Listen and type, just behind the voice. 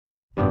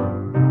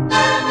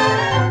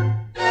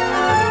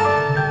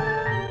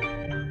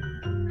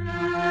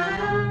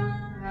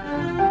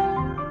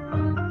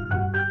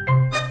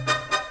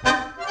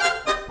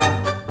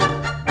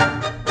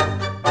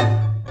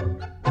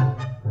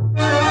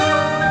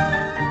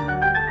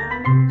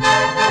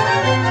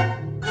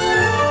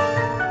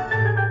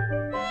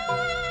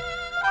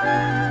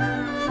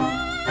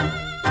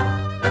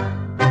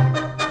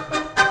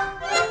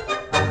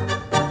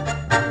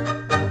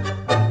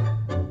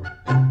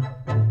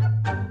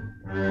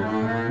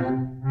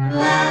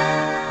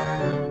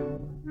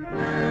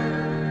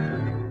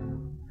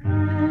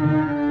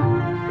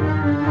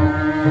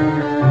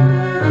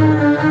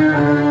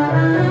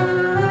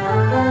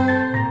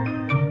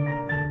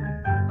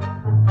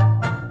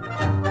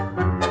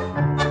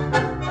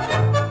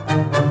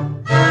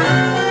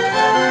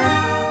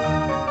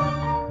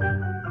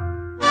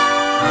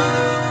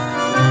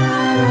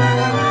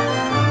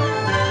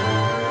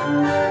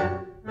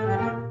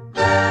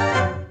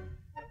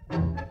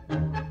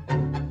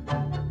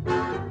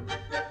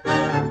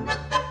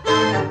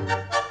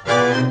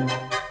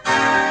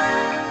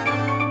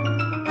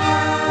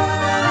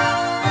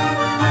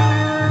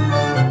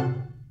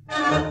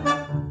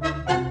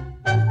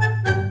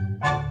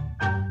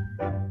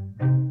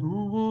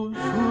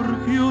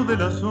de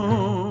las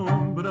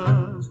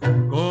sombras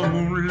como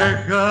un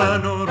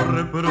lejano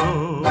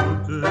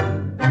reproche.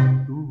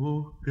 Tu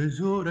voz que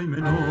llora y me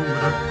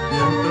nombra,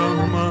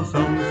 mientras más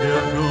aún se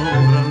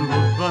asombran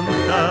los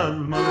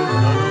fantasmas de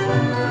esta noche.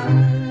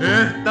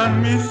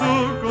 Están mis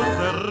ojos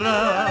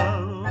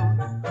cerrados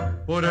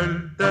por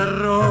el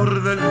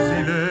terror del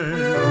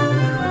silencio,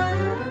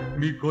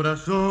 mi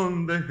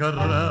corazón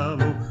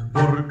desgarrado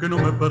porque no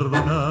me he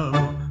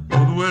perdonado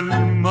todo el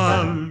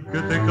mal que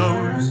te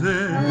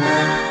causé.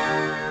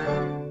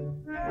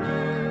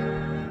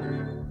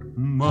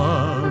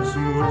 Más,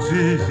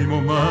 muchísimo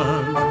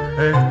más,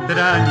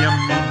 extrañan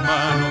mis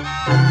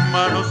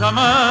manos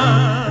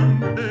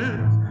amantes.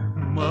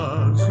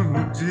 Más,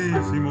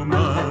 muchísimo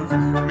más,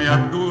 me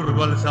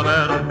aturdo al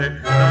saberte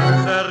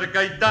tan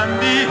cerca y tan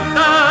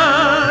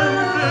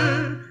distante.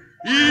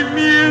 Y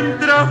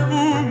mientras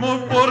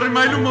fumo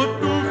forma el humo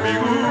tu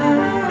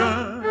figura,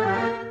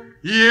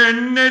 y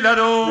en el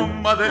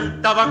aroma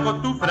del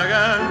tabaco tu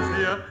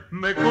fragancia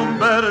me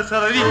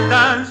conversa de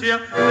distancia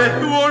de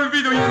tu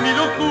olvido y mi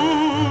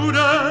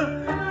locura.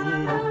 Tú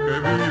que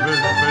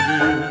vives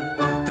feliz,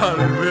 tal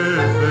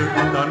vez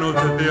esta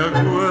noche te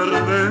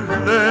acuerdes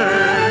de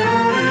mí.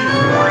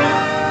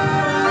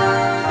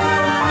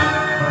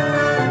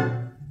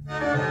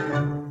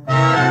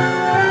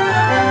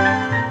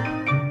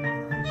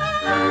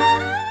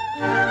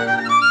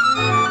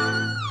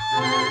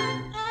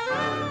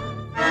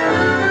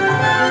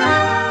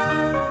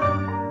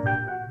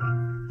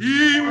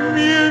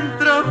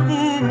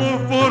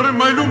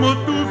 Forma el humo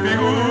tu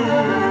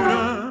figura,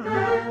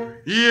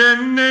 y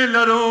en el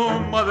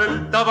aroma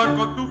del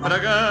tabaco tu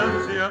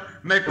fragancia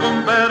me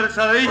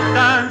conversa de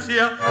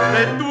distancia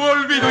de tu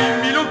olvido y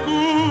mi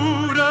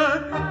locura.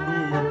 Tú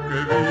que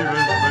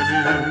vives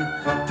feliz,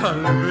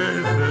 tal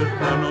vez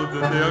esta noche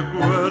te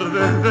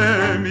acuerdes de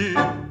mí.